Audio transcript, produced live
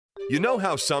You know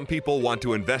how some people want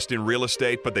to invest in real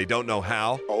estate, but they don't know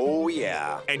how? Oh,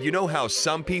 yeah. And you know how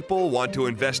some people want to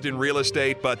invest in real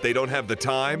estate, but they don't have the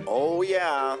time? Oh,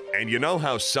 yeah. And you know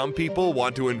how some people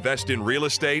want to invest in real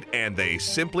estate and they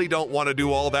simply don't want to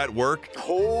do all that work?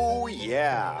 Oh,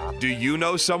 yeah. Do you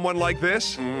know someone like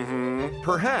this? Mm-hmm.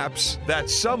 Perhaps that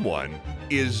someone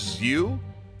is you?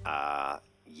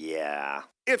 Yeah.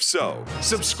 If so,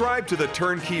 subscribe to the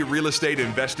Turnkey Real Estate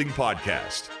Investing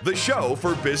Podcast, the show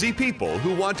for busy people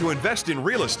who want to invest in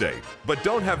real estate, but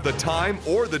don't have the time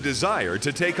or the desire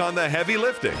to take on the heavy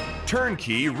lifting.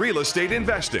 Turnkey Real Estate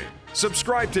Investing.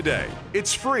 Subscribe today.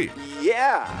 It's free.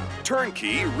 Yeah.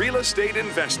 Turnkey Real Estate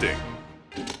Investing.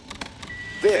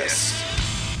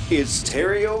 This is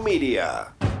Stereo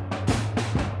Media.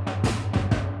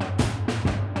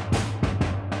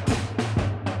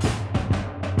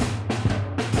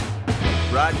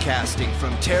 Broadcasting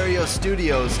from Terrio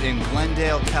Studios in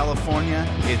Glendale, California,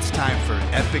 it's time for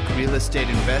Epic Real Estate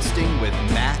Investing with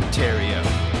Matt Terrio.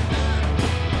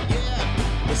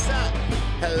 Yeah, what's up?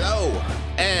 Hello,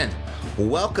 and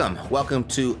welcome. Welcome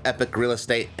to Epic Real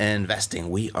Estate Investing.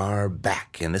 We are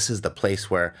back, and this is the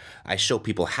place where I show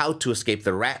people how to escape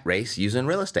the rat race using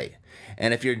real estate.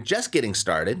 And if you're just getting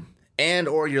started, and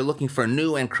or you're looking for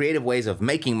new and creative ways of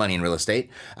making money in real estate,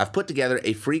 I've put together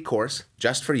a free course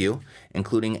just for you,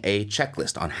 including a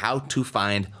checklist on how to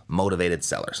find motivated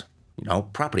sellers. You know,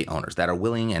 property owners that are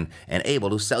willing and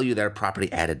able to sell you their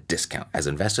property at a discount. As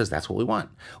investors, that's what we want.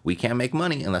 We can't make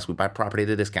money unless we buy property at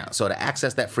a discount. So to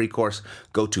access that free course,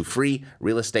 go to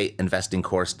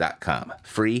freerealestateinvestingcourse.com.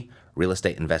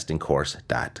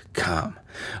 freerealestateinvestingcourse.com.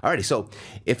 Alrighty, so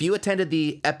if you attended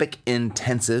the Epic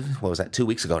Intensive, what was that, 2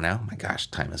 weeks ago now? My gosh,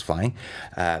 time is flying.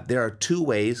 There are 2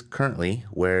 ways currently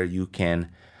where you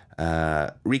can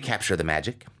recapture the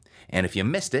magic. And if you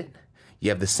missed it, you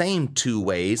have the same 2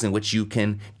 ways in which you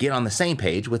can get on the same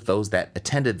page with those that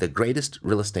attended the greatest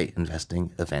real estate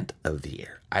investing event of the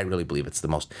year. I really believe it's the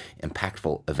most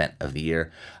impactful event of the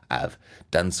year. I've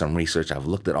done some research. I've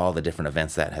looked at all the different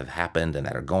events that have happened and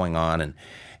that are going on. And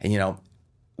you know,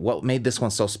 what made this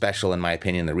one so special, in my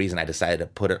opinion, the reason I decided to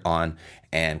put it on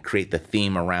and create the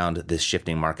theme around this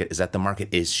shifting market is that the market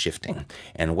is shifting.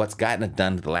 And what's gotten it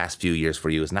done the last few years for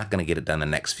you is not going to get it done the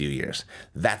next few years.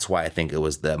 That's why I think it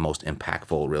was the most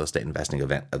impactful real estate investing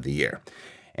event of the year.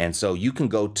 And so you can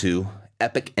go to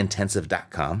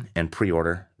epicintensive.com and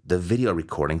pre-order the video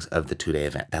recordings of the 2-day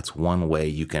event. That's one way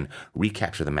you can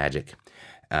recapture the magic.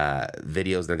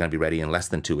 Videos, they're going to be ready in less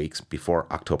than 2 weeks. Before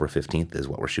October 15th is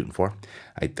what we're shooting for.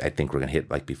 I think we're going to hit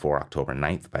like before October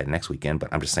 9th by next weekend, but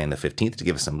I'm just saying the 15th to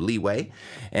give us some leeway.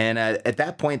 And at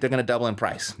that point, they're going to double in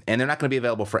price. And they're not going to be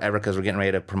available forever because we're getting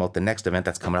ready to promote the next event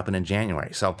that's coming up in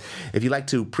January. So if you'd like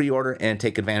to pre-order and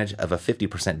take advantage of a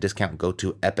 50% discount, go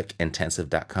to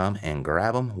epicintensive.com and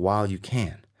grab them while you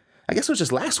can. I guess it was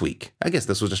just last week. I guess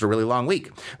this was just a really long week.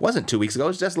 It wasn't 2 weeks ago. It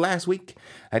was just last week.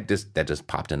 That just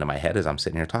popped into my head as I'm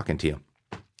sitting here talking to you.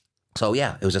 So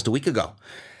yeah, it was just a week ago.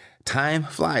 Time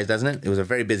flies, doesn't it? It was a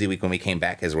very busy week when we came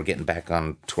back as we're getting back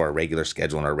on to our regular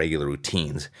schedule and our regular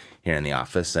routines here in the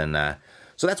office. And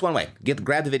so that's one way.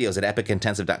 Grab the videos at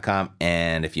epicintensive.com.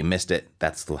 And if you missed it,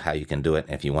 that's how you can do it.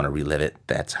 And if you want to relive it,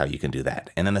 that's how you can do that.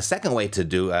 And then the second way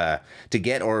to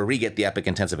get or re-get the Epic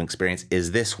Intensive experience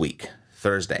is this week.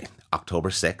 Thursday, October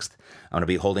 6th, I'm going to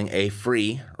be holding a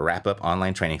free wrap-up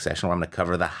online training session where I'm going to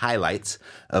cover the highlights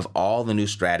of all the new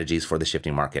strategies for the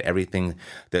shifting market, everything,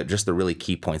 just the really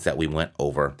key points that we went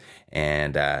over.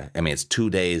 And it's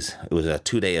 2 days. It was a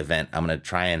 2-day event. I'm going to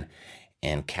try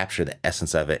and capture the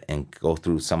essence of it and go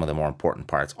through some of the more important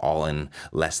parts all in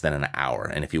less than an hour.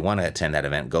 And if you want to attend that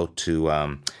event, go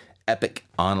to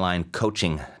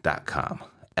epiconlinecoaching.com.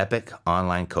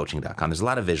 epiconlinecoaching.com. There's a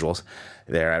lot of visuals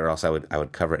there, or else I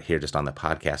would cover it here just on the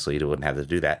podcast so you wouldn't have to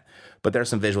do that. But there are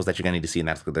some visuals that you're going to need to see, and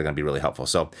they're going to be really helpful.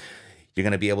 So you're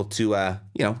going to be able to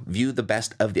view the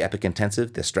best of the Epic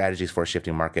Intensive, the strategies for a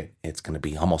shifting market. It's going to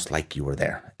be almost like you were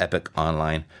there.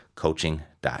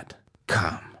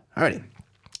 epiconlinecoaching.com. Alrighty,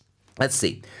 let's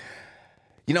see.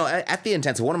 You know, at the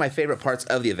Intensive, one of my favorite parts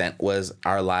of the event was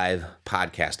our live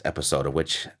podcast episode, of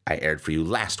which I aired for you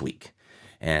last week.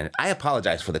 And I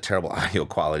apologize for the terrible audio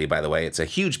quality, by the way. It's a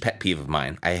huge pet peeve of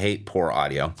mine. I hate poor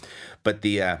audio. But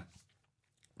the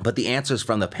answers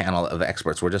from the panel of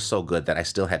experts were just so good that I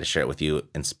still had to share it with you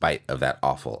in spite of that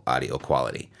awful audio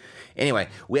quality. Anyway,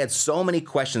 we had so many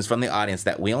questions from the audience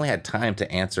that we only had time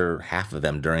to answer half of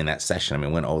them during that session. I mean,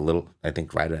 we went a little, I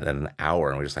think right at an hour,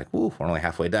 and we're just like, woo, we're only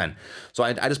halfway done. So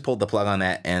I just pulled the plug on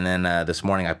that. And then this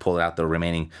morning I pulled out the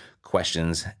remaining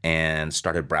questions and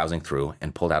started browsing through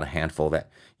and pulled out a handful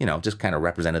that, just kind of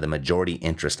represented the majority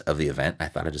interest of the event. I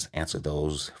thought I'd just answer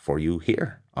those for you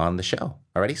here on the show.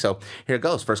 Alrighty, so here it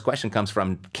goes. First question comes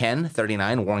from Ken,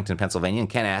 39, Warrington, Pennsylvania. And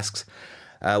Ken asks,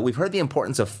 we've heard the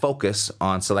importance of focus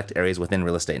on select areas within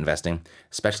real estate investing,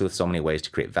 especially with so many ways to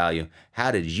create value.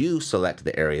 How did you select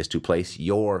the areas to place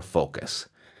your focus?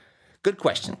 Good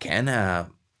question, Ken.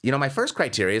 My first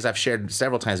criteria, as I've shared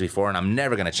several times before, and I'm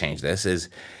never going to change this, is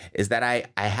that I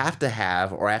have to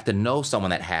have, or I have to know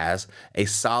someone that has a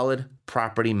solid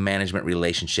property management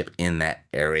relationship in that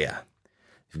area.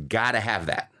 You've got to have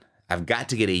that. I've got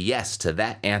to get a yes to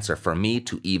that answer for me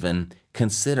to even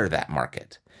consider that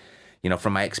market.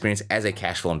 From my experience as a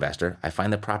cash flow investor, I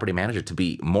find the property manager to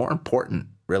be more important,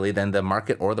 really, than the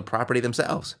market or the property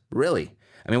themselves. Really.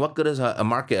 I mean, what good is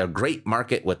a great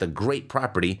market with a great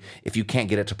property if you can't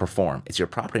get it to perform? It's your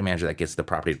property manager that gets the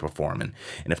property to perform. And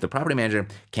if the property manager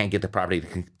can't get the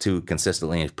property to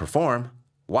consistently perform,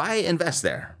 why invest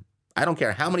there? I don't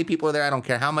care how many people are there. I don't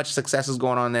care how much success is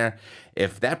going on there.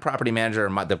 If that property manager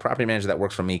or the property manager that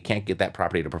works for me can't get that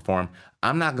property to perform,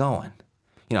 I'm not going.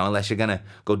 Unless you're going to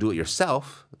go do it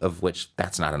yourself, of which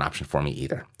that's not an option for me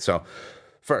either. So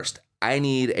first, I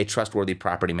need a trustworthy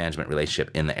property management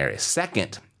relationship in the area.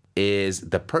 Second is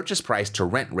the purchase price to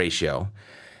rent ratio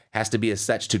has to be as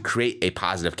such to create a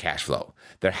positive cash flow.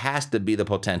 There has to be the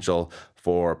potential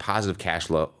for positive cash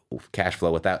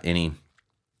flow without any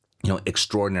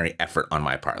extraordinary effort on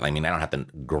my part. I mean, I don't have to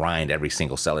grind every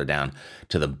single seller down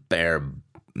to the bare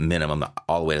minimum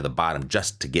all the way to the bottom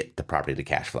just to get the property to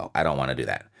cash flow. I don't want to do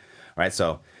that. All right.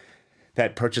 So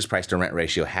that purchase price to rent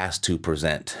ratio has to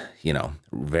present,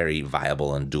 very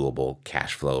viable and doable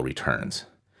cash flow returns.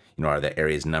 Are the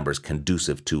area's numbers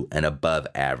conducive to an above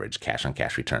average cash on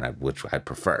cash return, which I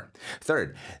prefer.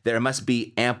 Third, there must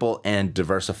be ample and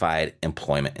diversified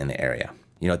employment in the area.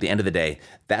 At the end of the day,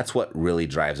 that's what really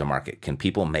drives a market. Can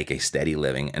people make a steady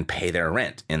living and pay their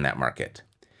rent in that market?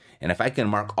 And if I can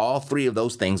mark all three of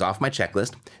those things off my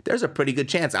checklist, there's a pretty good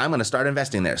chance I'm going to start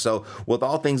investing there. So with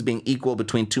all things being equal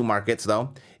between two markets,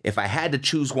 though, if I had to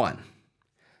choose one,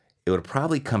 it would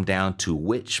probably come down to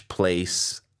which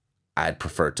place I'd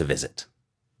prefer to visit,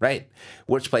 right?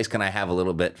 Which place can I have a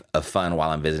little bit of fun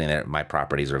while I'm visiting my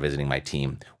properties or visiting my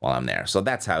team while I'm there? So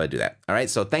that's how I do that. All right.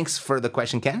 So thanks for the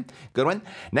question, Ken. Good one.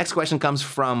 Next question comes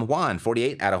from Juan,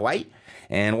 48, out of Hawaii.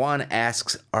 And Juan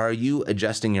asks, are you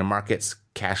adjusting your market's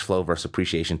cash flow versus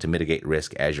appreciation to mitigate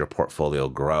risk as your portfolio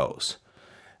grows?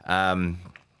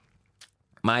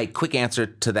 My quick answer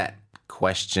to that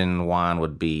question, Juan,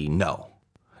 would be no.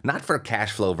 Not for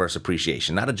cash flow versus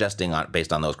appreciation, not adjusting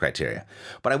based on those criteria.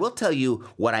 But I will tell you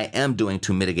what I am doing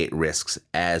to mitigate risks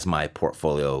as my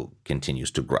portfolio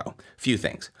continues to grow. Few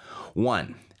things.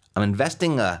 One, I'm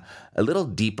investing a little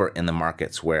deeper in the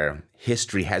markets where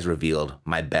history has revealed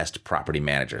my best property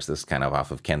managers. This is kind of off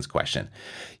of Ken's question.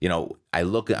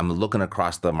 I'm looking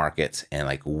across the markets and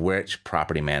like which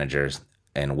property managers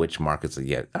and which markets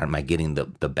am I getting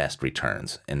the best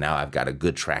returns. And now I've got a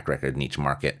good track record in each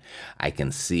market. I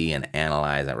can see and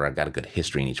analyze, or I've got a good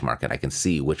history in each market. I can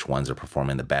see which ones are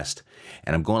performing the best.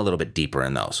 And I'm going a little bit deeper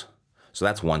in those. So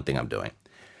that's one thing I'm doing.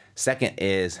 Second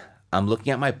is I'm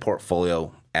looking at my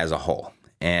portfolio as a whole.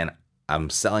 And I'm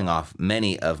selling off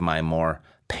many of my more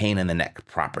pain in the neck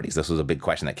properties. This was a big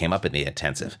question that came up in the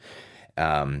intensive.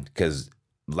 Because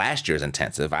last year's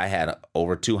intensive, I had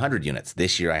over 200 units.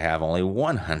 This year, I have only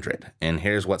 100. And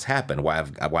here's what's happened. Why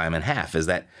I'm in half is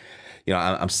that,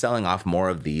 I'm selling off more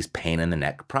of these pain in the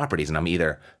neck properties, and I'm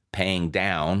either paying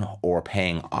down or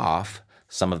paying off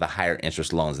some of the higher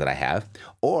interest loans that I have,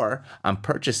 or I'm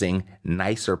purchasing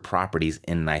nicer properties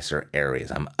in nicer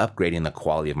areas. I'm upgrading the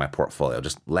quality of my portfolio,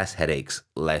 just less headaches,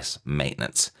 less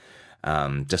maintenance,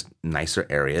 just nicer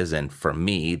areas. And for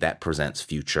me, that presents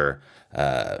future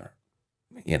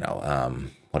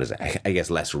what is it? I guess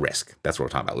less risk. That's what we're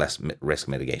talking about. Less risk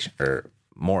mitigation, or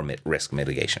more risk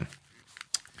mitigation.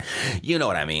 You know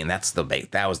what I mean? That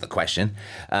was the question.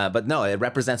 But no, it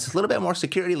represents a little bit more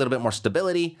security, a little bit more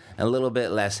stability, and a little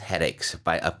bit less headaches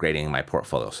by upgrading my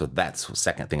portfolio. So that's the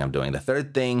second thing I'm doing. The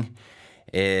third thing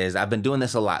is, I've been doing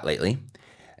this a lot lately,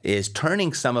 is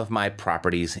turning some of my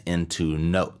properties into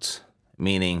notes,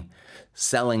 meaning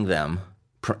selling them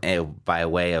by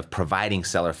way of providing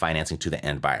seller financing to the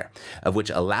end buyer, of which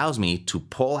allows me to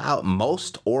pull out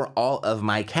most or all of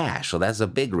my cash. So that's a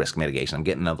big risk mitigation. I'm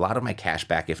getting a lot of my cash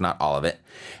back, if not all of it,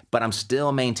 but I'm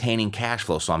still maintaining cash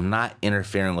flow, so I'm not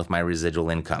interfering with my residual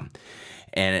income.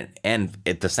 And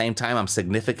at the same time, I'm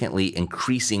significantly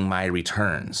increasing my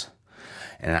returns.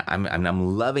 And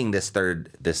I'm loving this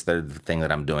third thing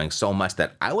that I'm doing so much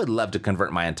that I would love to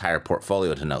convert my entire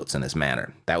portfolio to notes in this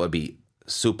manner. That would be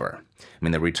super. I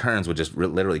mean, the returns would just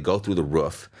literally go through the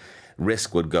roof.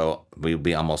 Risk would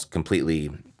be almost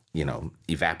completely,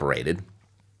 evaporated.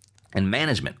 And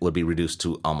management would be reduced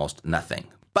to almost nothing.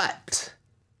 But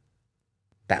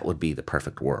that would be the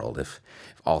perfect world if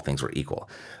all things were equal.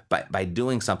 But by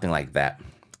doing something like that,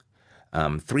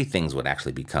 three things would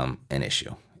actually become an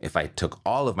issue. If I took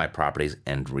all of my properties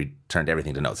and returned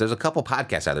everything to notes. There's a couple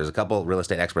podcasts out there. There's a couple real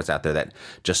estate experts out there that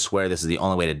just swear this is the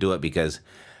only way to do it because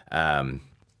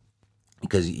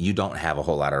you don't have a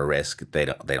whole lot of risk. They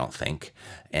don't think,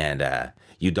 and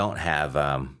you don't have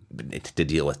to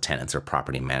deal with tenants or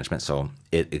property management. So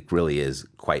it really is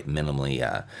quite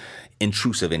minimally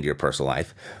intrusive into your personal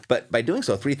life. But by doing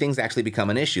so, three things actually become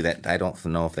an issue that I don't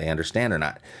know if they understand or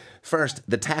not. First,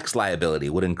 the tax liability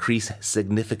would increase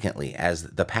significantly as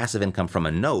the passive income from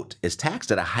a note is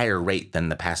taxed at a higher rate than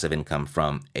the passive income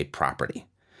from a property.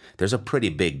 There's a pretty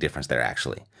big difference there,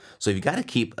 actually. So you've got to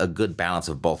keep a good balance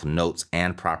of both notes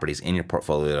and properties in your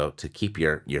portfolio to keep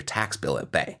your tax bill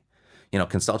at bay.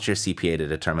 Consult your CPA to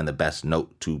determine the best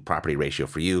note to property ratio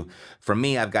for you. For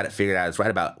me, I've got it figured out. It's right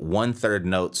about 1/3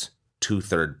 notes,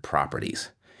 2/3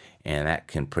 properties. And that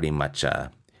can pretty much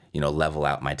level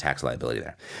out my tax liability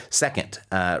there. Second,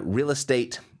 real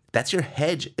estate, that's your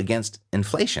hedge against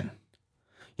inflation.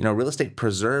 Real estate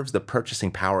preserves the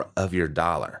purchasing power of your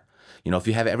dollar. If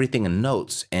you have everything in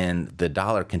notes and the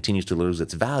dollar continues to lose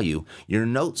its value, your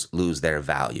notes lose their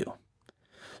value.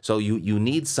 So you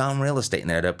need some real estate in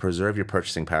there to preserve your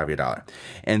purchasing power of your dollar.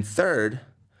 And third,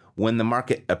 when the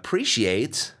market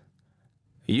appreciates,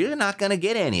 you're not going to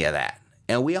get any of that.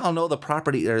 And we all know the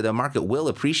property or the market will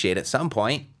appreciate at some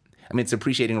point. I mean, it's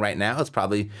appreciating right now. It's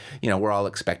probably, we're all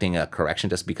expecting a correction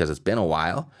just because it's been a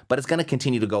while, but it's going to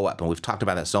continue to go up. And we've talked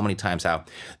about that so many times, how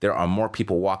there are more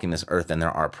people walking this earth than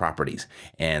there are properties.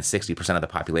 And 60% of the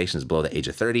population is below the age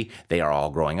of 30. They are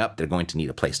all growing up. They're going to need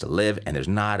a place to live, and there's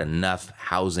not enough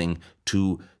housing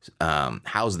to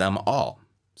house them all.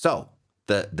 So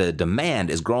the demand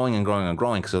is growing and growing and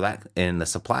growing, and the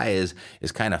supply is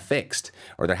kind of fixed,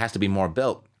 or there has to be more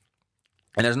built.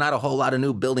 And there's not a whole lot of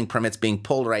new building permits being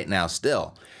pulled right now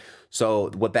still. So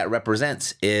what that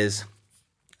represents is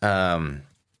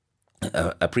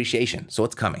appreciation. So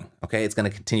it's coming, okay? It's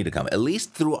going to continue to come, at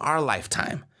least through our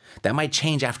lifetime. That might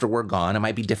change after we're gone. It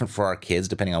might be different for our kids,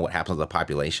 depending on what happens with the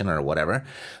population or whatever.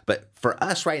 But for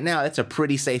us right now, it's a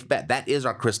pretty safe bet. That is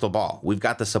our crystal ball. We've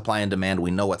got the supply and demand.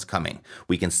 We know what's coming.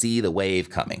 We can see the wave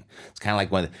coming. It's kind of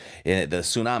like when the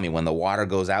tsunami, when the water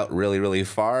goes out really, really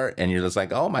far, and you're just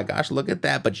like, oh my gosh, look at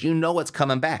that. But you know what's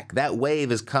coming back. That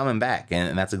wave is coming back.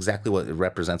 And that's exactly what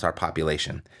represents our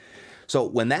population. So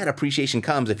when that appreciation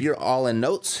comes, if you're all in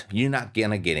notes, you're not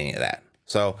going to get any of that.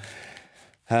 So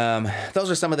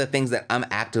those are some of the things that I'm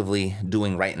actively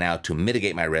doing right now to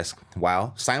mitigate my risk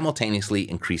while simultaneously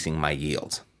increasing my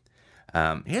yields.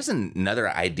 Here's another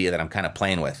idea that I'm kind of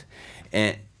playing with,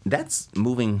 and that's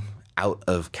moving out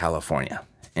of California,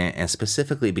 and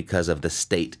specifically because of the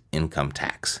state income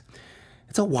tax.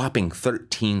 It's a whopping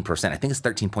 13%. I think it's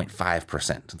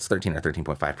 13.5%. It's 13 or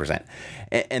 13.5%.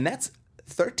 And that's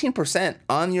 13%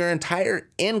 on your entire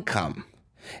income.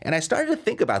 And I started to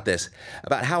think about this,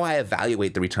 about how I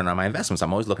evaluate the return on my investments.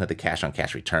 I'm always looking at the cash on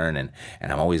cash return, and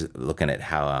I'm always looking at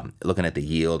how looking at the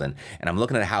yield, and I'm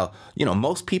looking at how,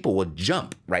 most people would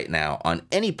jump right now on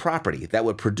any property that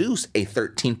would produce a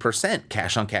 13%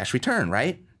 cash on cash return,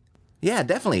 right? Yeah,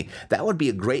 definitely. That would be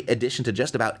a great addition to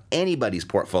just about anybody's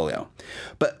portfolio.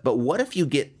 But what if you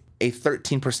get a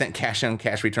 13% cash on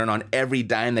cash return on every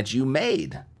dime that you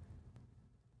made,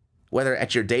 whether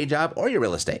at your day job or your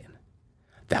real estate?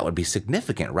 That would be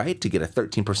significant, right? To get a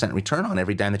 13% return on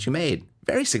every dime that you made.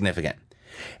 Very significant.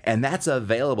 And that's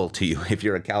available to you if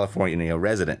you're a California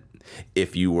resident,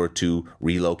 if you were to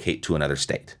relocate to another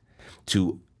state,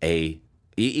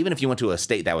 even if you went to a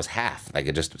state that was half,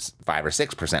 like just 5 or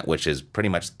 6%, which is pretty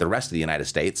much the rest of the United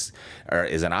States,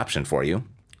 is an option for you.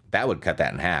 That would cut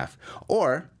that in half.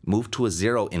 Or move to a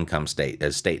zero income state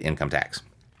income tax,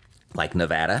 like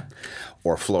Nevada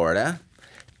or Florida,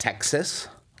 Texas,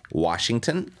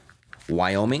 Washington,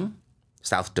 Wyoming,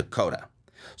 South Dakota.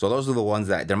 So those are the ones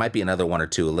that, there might be another one or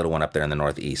two, a little one up there in the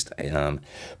Northeast.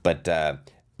 But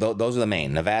those are the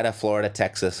main: Nevada, Florida,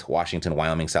 Texas, Washington,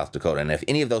 Wyoming, South Dakota. And if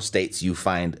any of those states you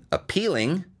find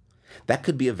appealing, that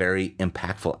could be a very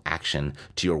impactful action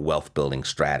to your wealth building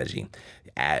strategy,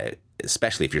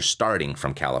 especially if you're starting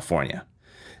from California.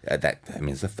 That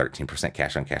means a 13%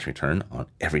 cash on cash return on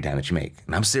every dime that you make.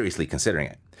 And I'm seriously considering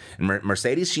it. And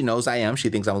Mercedes, she knows I am. She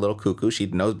thinks I'm a little cuckoo. She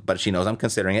knows I'm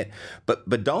considering it. But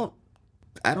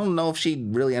I don't know if she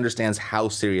really understands how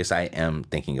serious I am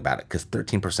thinking about it, because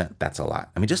 13%, that's a lot.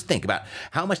 I mean, just think about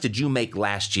how much did you make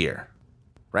last year,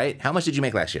 right? How much did you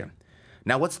make last year?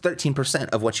 Now, what's 13%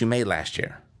 of what you made last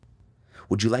year?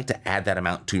 Would you like to add that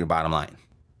amount to your bottom line?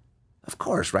 Of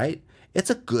course, right? It's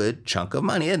a good chunk of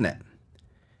money, isn't it?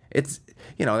 It's,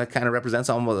 that kind of represents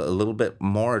almost a little bit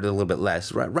more or a little bit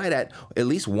less, right at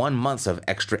least 1 month of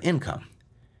extra income.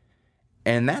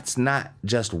 And that's not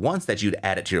just once that you'd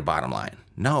add it to your bottom line.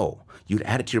 No, you'd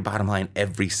add it to your bottom line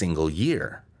every single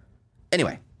year.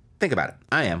 Anyway, think about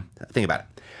it. Think about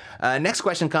it. Next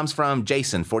question comes from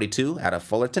Jason, 42, out of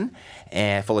Fullerton,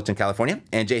 California.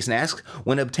 And Jason asks,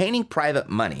 when obtaining private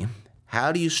money,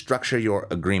 how do you structure your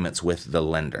agreements with the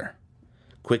lender?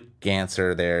 Quick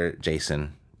answer there,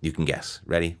 Jason. You can guess.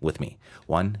 Ready? With me.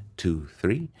 1, 2,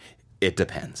 3. It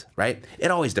depends, right?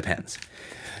 It always depends.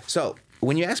 So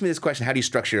when you ask me this question, how do you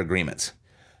structure your agreements?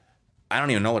 I don't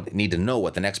even need to know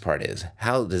what the next part is.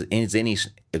 How is any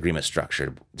agreement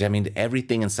structured? I mean,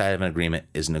 everything inside of an agreement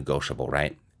is negotiable,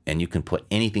 right? And you can put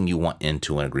anything you want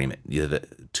into an agreement. The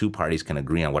two parties can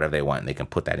agree on whatever they want, and they can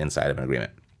put that inside of an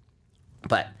agreement.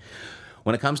 But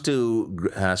when it comes to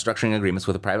structuring agreements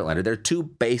with a private lender, there are two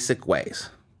basic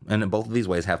ways. And both of these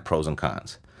ways have pros and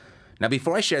cons. Now,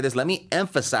 before I share this, let me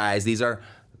emphasize these are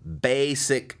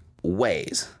basic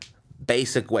ways.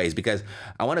 Basic ways, because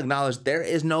I want to acknowledge there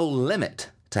is no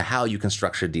limit to how you can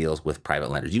structure deals with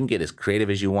private lenders. You can get as creative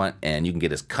as you want, and you can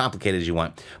get as complicated as you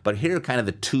want. But here are kind of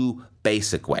the two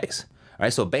basic ways. All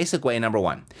right, so basic way number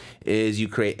one is you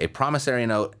create a promissory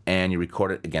note and you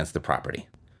record it against the property.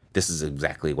 This is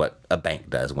exactly what a bank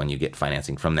does when you get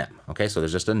financing from them. Okay, so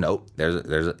there's just a note.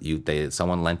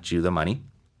 Someone lent you the money,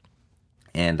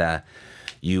 and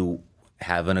you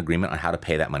have an agreement on how to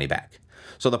pay that money back.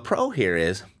 So the pro here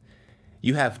is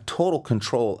you have total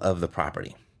control of the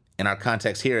property. In our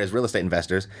context here as real estate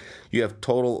investors, you have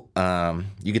total.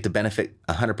 You get to benefit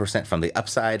 100% from the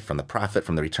upside, from the profit,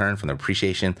 from the return, from the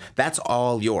appreciation. That's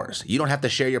all yours. You don't have to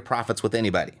share your profits with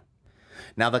anybody.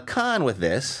 Now the con with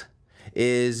this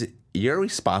is you're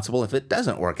responsible if it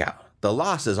doesn't work out. The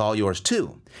loss is all yours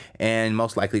too, and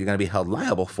most likely you're going to be held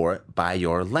liable for it by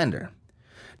your lender.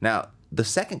 Now, the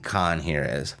second con here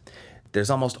is there's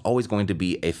almost always going to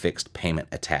be a fixed payment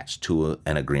attached to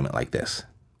an agreement like this,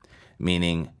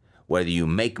 meaning whether you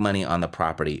make money on the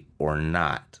property or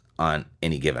not on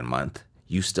any given month,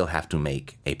 you still have to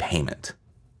make a payment.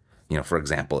 For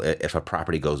example, if a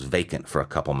property goes vacant for a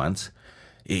couple months,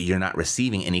 you're not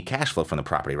receiving any cash flow from the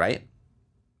property, right?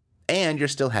 And you're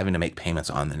still having to make payments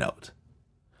on the note.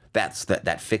 That's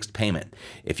that fixed payment.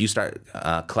 If you start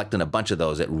collecting a bunch of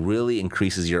those, it really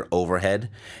increases your overhead.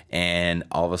 And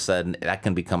all of a sudden, that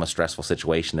can become a stressful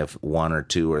situation if 1 or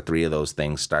 2 or 3 of those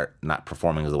things start not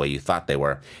performing the way you thought they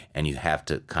were. And you have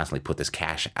to constantly put this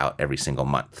cash out every single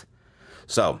month.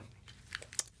 So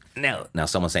now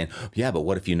someone's saying, yeah, but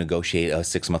what if you negotiate a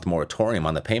 6-month moratorium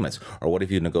on the payments? Or what if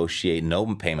you negotiate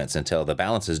no payments until the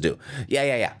balance is due?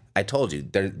 Yeah. I told you,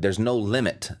 there's no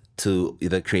limit to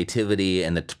the creativity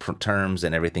and the terms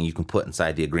and everything you can put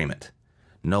inside the agreement.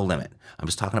 No limit. I'm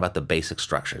just talking about the basic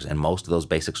structures. And most of those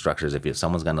basic structures, if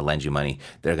someone's going to lend you money,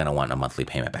 they're going to want a monthly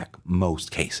payment back.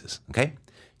 Most cases, okay?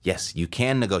 Yes, you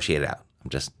can negotiate it out.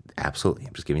 I'm just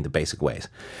giving you the basic ways.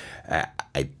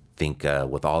 I think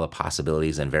with all the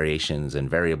possibilities and variations and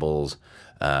variables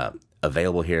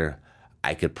available here,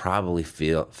 I could probably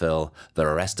fill the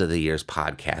rest of the year's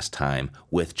podcast time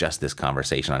with just this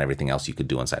conversation on everything else you could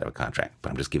do inside of a contract.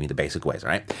 But I'm just giving you the basic ways, all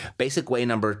right? Basic way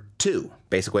number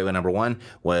one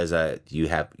was you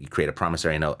create a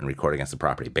promissory note and record against the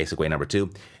property. Basic way number 2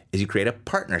 is you create a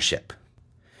partnership.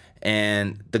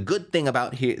 And the good thing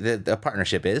about here the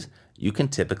partnership is you can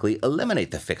typically eliminate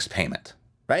the fixed payment.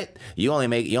 Right? You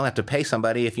only have to pay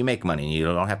somebody if you make money, and you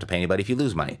don't have to pay anybody if you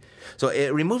lose money. So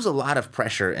it removes a lot of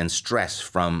pressure and stress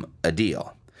from a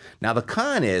deal. Now the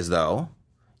con is, though,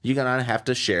 you're gonna have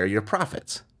to share your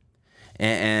profits.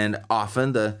 And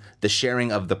often the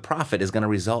sharing of the profit is gonna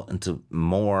result into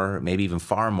more, maybe even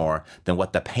far more than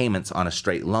what the payments on a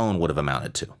straight loan would have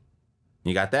amounted to.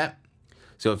 You got that?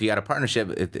 So if you got a partnership,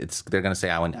 they're going to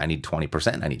say, I need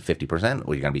 20%, I need 50%,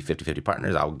 or you're going to be 50-50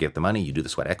 partners, I'll give the money, you do the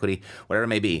sweat equity, whatever it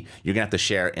may be, you're going to have to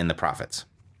share in the profits.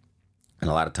 And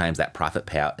a lot of times that profit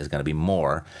payout is going to be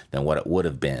more than what it would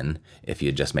have been if you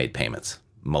had just made payments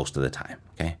most of the time,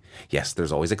 okay? Yes,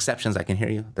 there's always exceptions. I can hear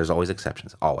you. There's always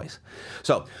exceptions, always.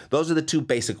 So those are the two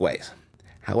basic ways.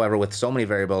 However, with so many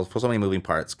variables, so many moving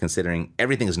parts, considering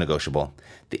everything is negotiable,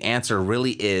 the answer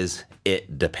really is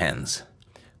it depends.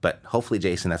 But hopefully,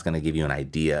 Jason, that's going to give you an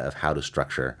idea of how to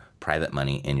structure private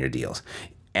money in your deals.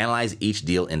 Analyze each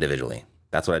deal individually.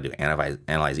 That's what I do.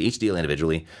 Analyze each deal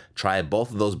individually. Try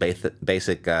both of those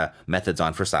basic methods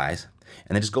on for size,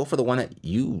 and then just go for the one that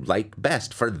you like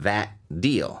best for that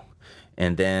deal.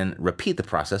 And then repeat the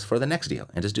process for the next deal,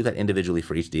 and just do that individually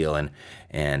for each deal. And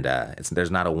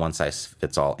there's not a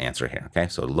one-size-fits-all answer here. Okay,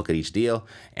 so look at each deal,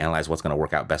 analyze what's going to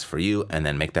work out best for you, and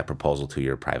then make that proposal to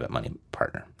your private money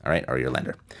partner, all right, or your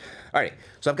lender. All right,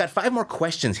 so I've got 5 more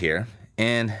questions here,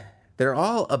 and they're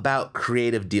all about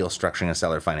creative deal structuring and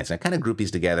seller financing. I kind of grouped these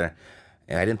together,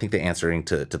 and I didn't think the answering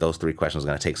to those 3 questions was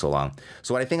going to take so long.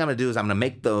 So what I think I'm going to do is I'm going to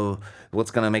make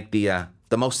what's going to make the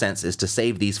most sense is to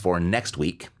save these for next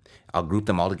week. I'll group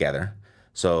them all together.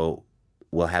 So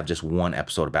we'll have just one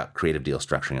episode about creative deal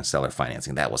structuring and seller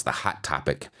financing. That was the hot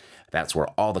topic. That's where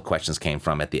all the questions came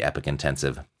from at the Epic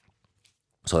Intensive.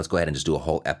 So let's go ahead and just do a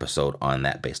whole episode on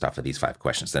that based off of these 5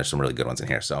 questions. There's some really good ones in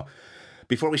here. So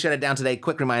before we shut it down today,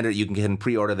 quick reminder, you can get and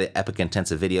pre-order the Epic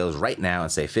Intensive videos right now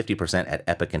and save 50% at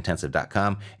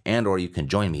epicintensive.com, and or you can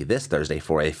join me this Thursday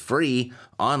for a free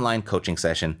online coaching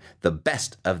session, the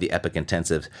best of the Epic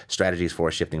Intensive strategies for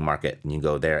a shifting market. And you can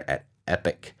go there at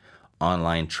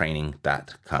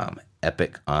epiconlinetraining.com,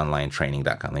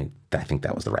 epiconlinetraining.com. I think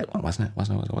that was the right one, wasn't it? Was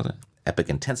it?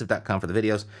 epicintensive.com for the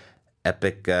videos,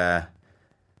 epiconlinecoaching.com.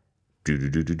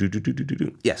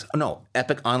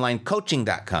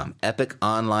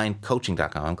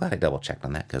 epiconlinecoaching.com. I'm glad I double checked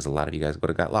on that because a lot of you guys would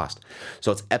have got lost.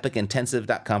 So it's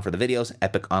epicintensive.com for the videos,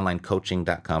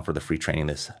 epiconlinecoaching.com for the free training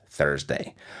this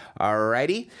Thursday.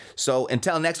 Alrighty. So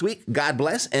until next week, God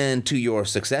bless, and to your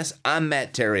success, I'm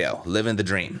Matt Theriault, living the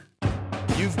dream.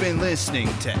 You've been listening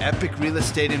to Epic Real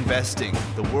Estate Investing,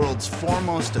 the world's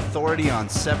foremost authority on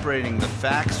separating the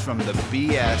facts from the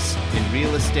BS in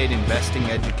real estate investing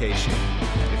education.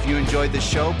 If you enjoyed the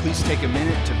show, please take a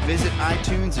minute to visit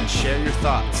iTunes and share your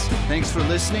thoughts. Thanks for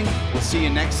listening. We'll see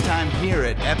you next time here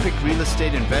at Epic Real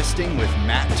Estate Investing with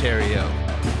Matt Theriault.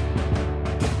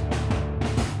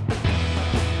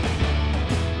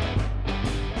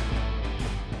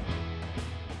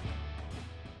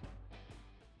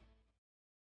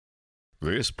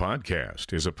 This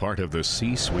podcast is a part of the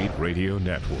C-Suite Radio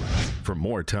Network. For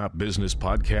more top business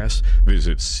podcasts,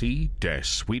 visit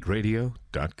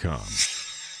c-suiteradio.com.